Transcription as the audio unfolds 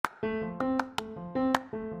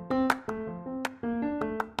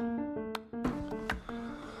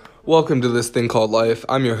Welcome to This Thing Called Life.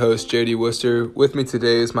 I'm your host, JD Worcester. With me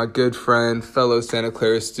today is my good friend, fellow Santa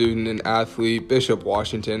Clara student and athlete, Bishop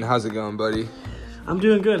Washington. How's it going, buddy? I'm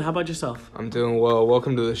doing good. How about yourself? I'm doing well.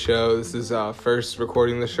 Welcome to the show. This is first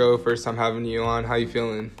recording the show, first time having you on. How you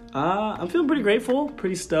feeling? I'm feeling pretty grateful,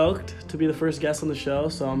 pretty stoked to be the first guest on the show,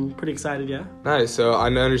 so I'm pretty excited, yeah. Nice. So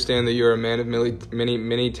I understand that you're a man of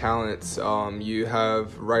many talents. You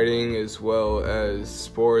have writing as well as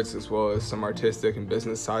sports, as well as some artistic and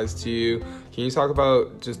business sides to you. Can you talk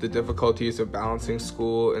about just the difficulties of balancing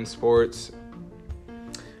school and sports?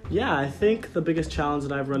 Yeah, I think the biggest challenge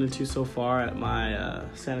that I've run into so far at my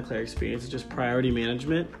Santa Clara experience is just priority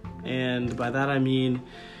management. And by that I mean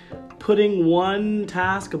putting one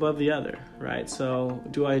task above the other, right? So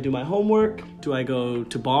do I do my homework? Do I go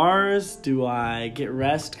to bars? Do I get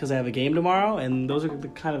rest because I have a game tomorrow? And those are the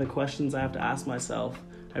kind of the questions I have to ask myself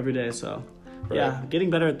every day. So Right. Yeah, getting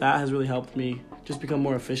better at that has really helped me just become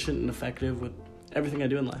more efficient and effective with everything I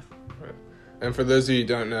do in life. Right. And for those of you who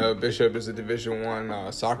don't know, Bishop is a Division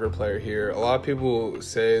I soccer player here. A lot of people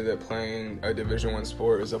say that playing a Division I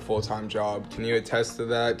sport is a full-time job. Can you attest to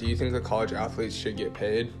that? Do you think that college athletes should get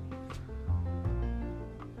paid?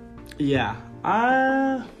 Yeah,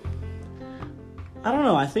 I don't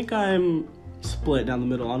know. I think I'm split down the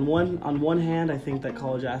middle. On one hand, I think that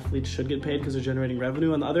college athletes should get paid because they're generating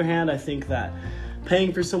revenue. On the other hand, I think that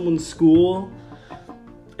paying for someone's school,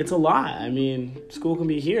 it's a lot. I mean, school can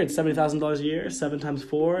be here. It's $70,000 a year. 7 times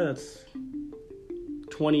 4, that's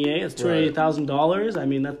 28. That's $280,000. I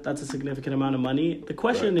mean, that's a significant amount of money. The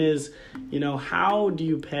question is, how do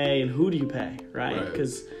you pay and who do you pay, right?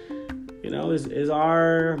 Because,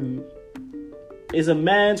 is a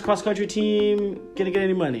men's cross-country team going to get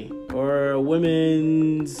any money? Or a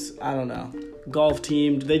women's, golf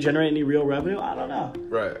team, do they generate any real revenue? I don't know.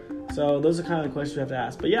 Right. So those are kind of the questions we have to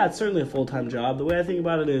ask. But yeah, it's certainly a full-time job. The way I think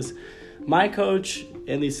about it is my coach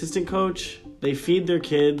and the assistant coach, they feed their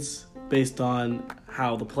kids based on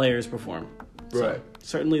how the players perform. Right. So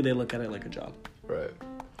certainly they look at it like a job. Right.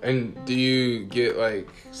 And do you get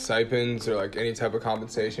stipends or any type of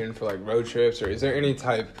compensation for road trips, or is there any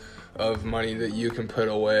type of money that you can put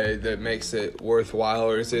away that makes it worthwhile,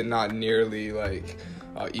 or is it not nearly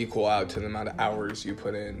equal out to the amount of hours you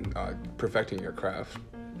put in perfecting your craft?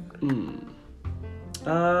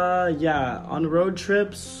 Yeah, on road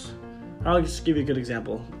trips, I'll just give you a good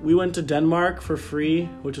example. We went to Denmark for free,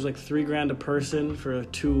 which was $3,000 a person for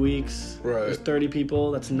 2 weeks. Right. There's 30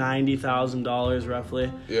 people. That's $90,000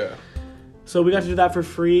 roughly. Yeah. So we got to do that for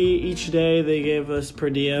free. Each day they gave us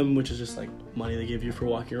per diem, which is just money they give you for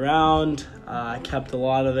walking around. I kept a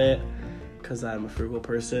lot of it because I'm a frugal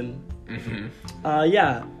person. Mm-hmm.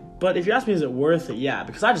 Yeah, but if you ask me, is it worth it? Yeah,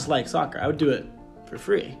 because I just like soccer. I would do it for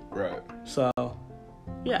free. Right. So,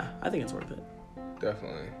 yeah, I think it's worth it.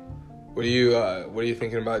 Definitely. What are you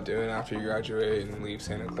thinking about doing after you graduate and leave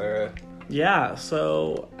Santa Clara? Yeah,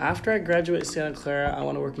 so after I graduate Santa Clara, I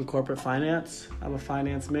want to work in corporate finance. I'm a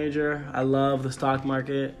finance major. I love the stock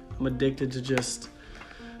market. I'm addicted to just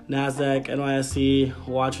NASDAQ, NYSE,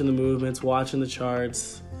 watching the movements, watching the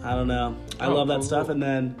charts. I don't know. I love that stuff. And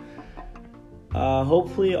then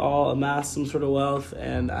hopefully I'll amass some sort of wealth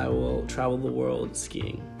and I will travel the world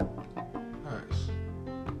skiing. Nice.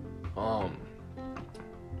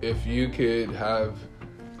 If you could have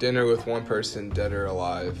dinner with one person, dead or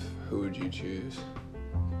alive, who would you choose?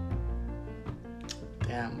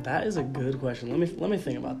 Damn, that is a good question. Let me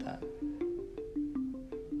think about that.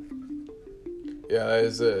 Yeah,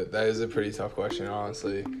 that is a pretty tough question,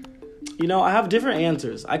 honestly. I have different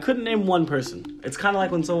answers. I couldn't name one person. It's kind of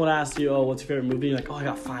like when someone asks you, "Oh, what's your favorite movie?" You're like, "Oh, I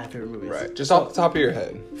got 5 favorite movies." Right, just off the top of your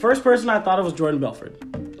head. First person I thought of was Jordan Belfort.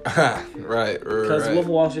 Right. Because Wolf of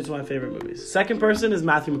Wall Street's one of my favorite movies. Second person is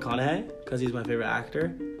Matthew McConaughey, because he's my favorite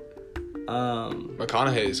actor.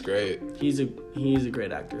 McConaughey is great. He's a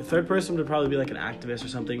great actor. Third person would probably be an activist or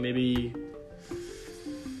something. Maybe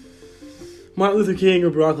Martin Luther King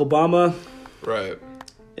or Barack Obama. Right.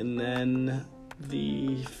 And then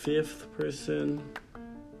the fifth person.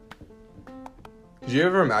 Did you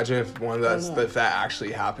ever imagine if if that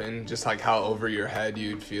actually happened, just how over your head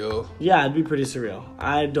you'd feel? Yeah, it'd be pretty surreal.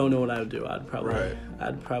 I don't know what I would do. I'd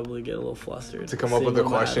probably get a little flustered. To come up with the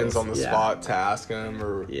questions on the spot to ask them,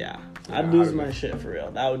 or I'd lose my shit for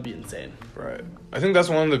real. That would be insane. Right. I think that's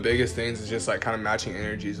one of the biggest things is just kind of matching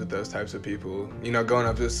energies with those types of people. Going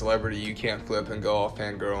up to a celebrity, you can't flip and go all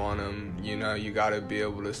fangirl on them. You got to be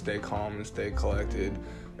able to stay calm and stay collected.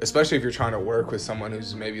 Especially if you're trying to work with someone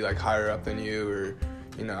who's maybe higher up than you, or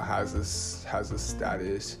has this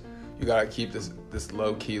status. you gotta keep this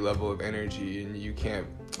low key level of energy, and you can't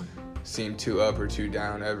seem too up or too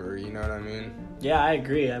down ever. You know what I mean? Yeah, I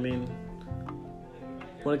agree. I mean,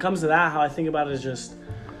 when it comes to that, how I think about it is just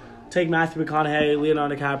take Matthew McConaughey,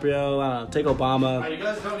 Leonardo DiCaprio, take Obama. All right, you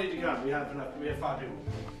guys don't need to come. We have enough. We have 5 people.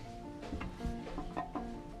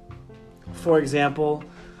 For example,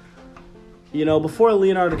 you know, before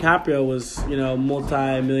Leonardo DiCaprio was, you know,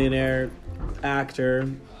 multi-millionaire actor,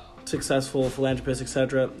 successful philanthropist,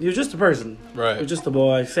 etc., he was just a person. Right. He was just a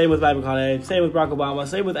boy. Same with Matthew McConaughey. Same with Barack Obama.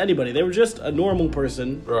 Same with anybody. They were just a normal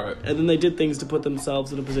person. Right. And then they did things to put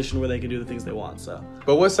themselves in a position where they could do the things they want. So.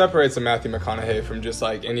 But what separates a Matthew McConaughey from just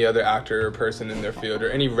like any other actor or person in their field, or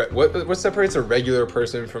any what separates a regular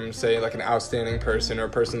person from, say, like an outstanding person or a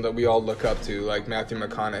person that we all look up to, like Matthew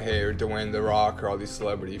McConaughey or Dwayne The Rock or all these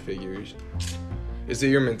celebrity figures? Is it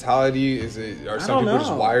your mentality? Are some people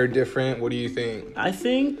just wired different? What do you think? I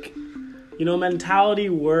think, you know, mentality,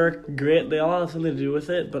 work, grit, they all have something to do with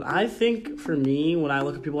it. But I think for me, when I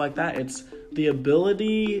look at people like that, it's the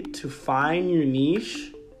ability to find your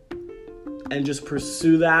niche and just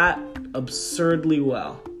pursue that absurdly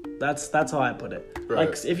well. That's how I put it. Right.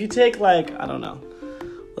 Like, if you take, like, I don't know,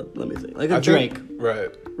 let me think, like Drake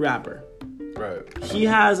rapper. Right. He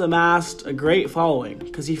has amassed a great following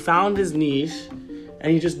because he found his niche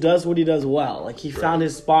and he just does what he does well. Like, he found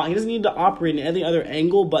his spot. He doesn't need to operate in any other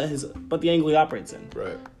angle but the angle he operates in.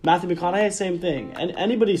 Right. Matthew McConaughey, same thing. And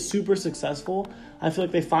anybody super successful, I feel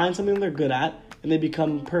like they find something they're good at and they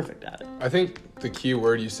become perfect at it. I think the key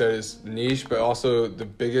word you said is niche, but also the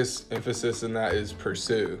biggest emphasis in that is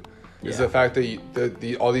pursue. Is the fact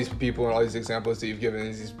that all these people and all these examples that you've given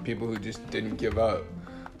is these people who just didn't give up.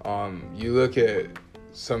 You look at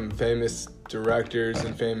some famous directors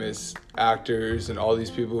and famous actors and all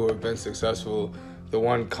these people who have been successful, the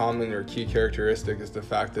one common or key characteristic is the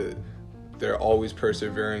fact that they're always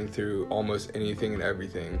persevering through almost anything and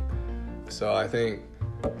everything. So I think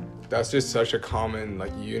that's just such a common,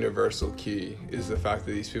 like, universal key, is the fact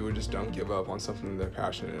that these people just don't give up on something that they're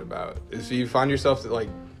passionate about. If you find yourself like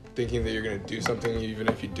thinking that you're going to do something even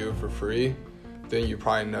if you do it for free, then you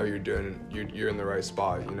probably know you're in the right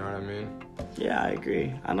spot. You know what I mean? Yeah, I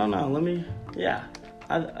agree. I don't know.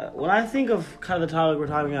 When I think of kind of the topic we're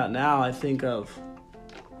talking about now, I think of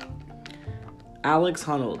Alex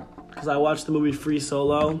Honnold, because I watched the movie Free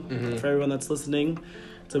Solo. Mm-hmm. For everyone that's listening,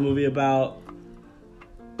 it's a movie about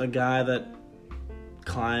a guy that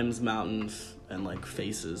climbs mountains and, like,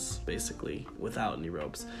 faces, basically, without any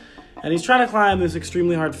ropes. And he's trying to climb this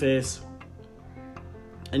extremely hard face.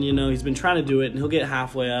 And, you know, he's been trying to do it, and he'll get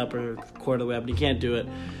halfway up or a quarter of the way up, and he can't do it.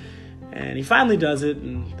 And he finally does it,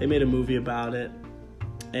 and they made a movie about it.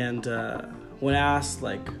 And when asked,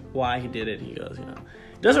 like, why he did it, he goes, you know,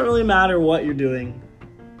 it doesn't really matter what you're doing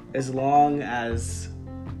as long as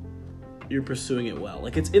you're pursuing it well.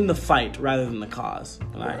 Like, it's in the fight rather than the cause.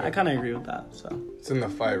 And I kind of agree with that, so. It's in the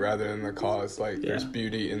fight rather than the cause. Like, there's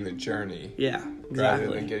beauty in the journey. Yeah, exactly. Rather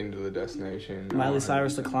than getting to the destination. Miley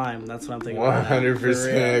Cyrus The Climb. That's what I'm thinking 100% agree with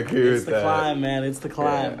that. It's the climb, man. It's the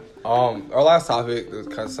climb. Yeah. Our last topic is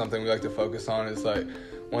kind of something we like to focus on is, like,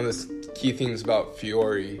 one of the key things about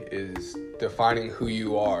Fiore is defining who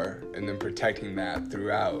you are and then protecting that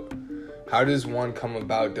throughout. How does one come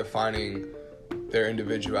about defining their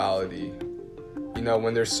individuality? You know,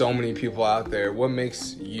 when there's so many people out there, what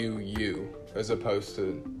makes you as opposed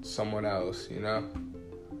to someone else, you know?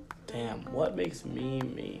 Damn, what makes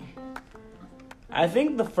me? I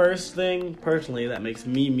think the first thing, personally, that makes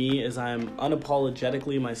me is I'm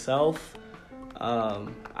unapologetically myself.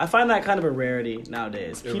 I find that kind of a rarity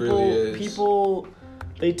nowadays. It really is. People,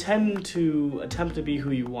 they tend to attempt to be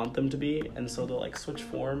who you want them to be, and so they'll, like, switch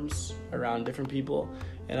forms around different people,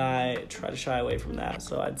 and I try to shy away from that,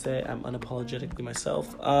 so I'd say I'm unapologetically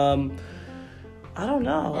myself. I don't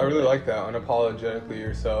know. I really like that, unapologetically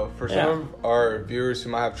yourself. For some of our viewers who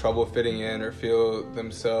might have trouble fitting in or feel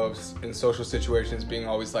themselves in social situations being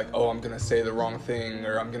always like, oh, I'm going to say the wrong thing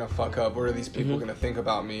or I'm going to fuck up. What are these people going to think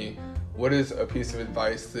about me? What is a piece of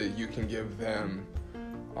advice that you can give them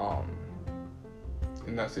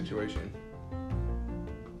in that situation?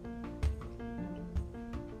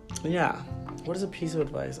 Yeah. What is a piece of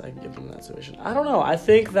advice I can give them in that situation? I don't know. I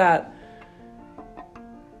think that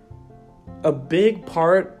a big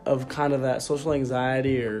part of kind of that social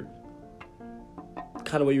anxiety or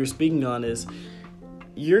kind of what you were speaking on is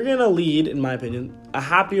you're going to lead, in my opinion, a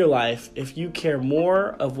happier life if you care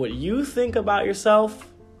more of what you think about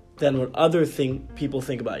yourself than what other people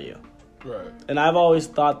think about you. Right. And I've always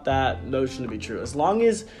thought that notion to be true. As long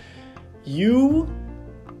as you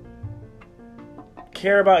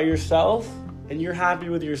care about yourself and you're happy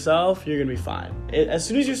with yourself, you're going to be fine. As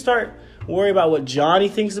soon as you start worrying about what Johnny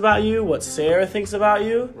thinks about you, what Sarah thinks about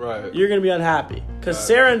you, Right. you're going to be unhappy. Because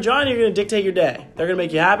Sarah and Johnny are going to dictate your day. They're going to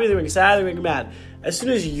make you happy, they're going to make you sad, they're going to make you mad. As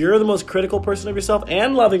soon as you're the most critical person of yourself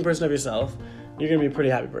and loving person of yourself, you're going to be a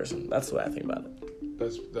pretty happy person. That's the way I think about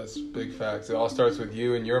it. That's big facts. It all starts with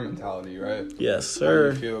you and your mentality, right? Yes,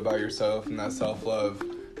 sir. How you feel about yourself and that self-love.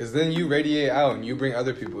 Because then you radiate out and you bring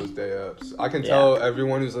other people's day up. So I can tell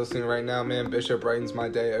everyone who's listening right now, man, Bishop brightens my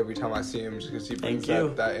day every time I see him just because he brings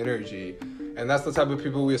that energy. And that's the type of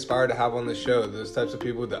people we aspire to have on the show. Those types of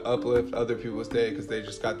people that uplift other people's day because they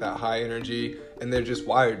just got that high energy and they're just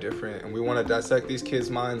wired different. And we want to dissect these kids'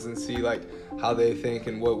 minds and see like how they think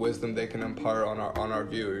and what wisdom they can impart on our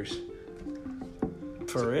viewers.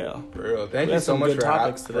 For real. Thank you so much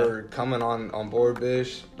for coming on board,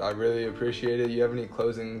 Bish. I really appreciate it. You have any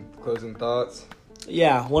closing thoughts?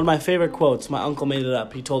 Yeah, one of my favorite quotes. My uncle made it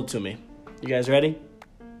up. He told it to me. You guys ready?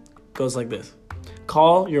 Goes like this.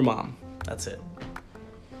 Call your mom. That's it.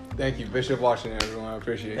 Thank you, Bishop Washington, everyone. I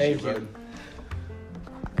appreciate Thank you, bud.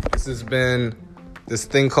 This has been This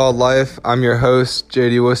Thing Called Life. I'm your host,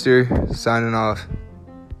 JD Worcester, signing off.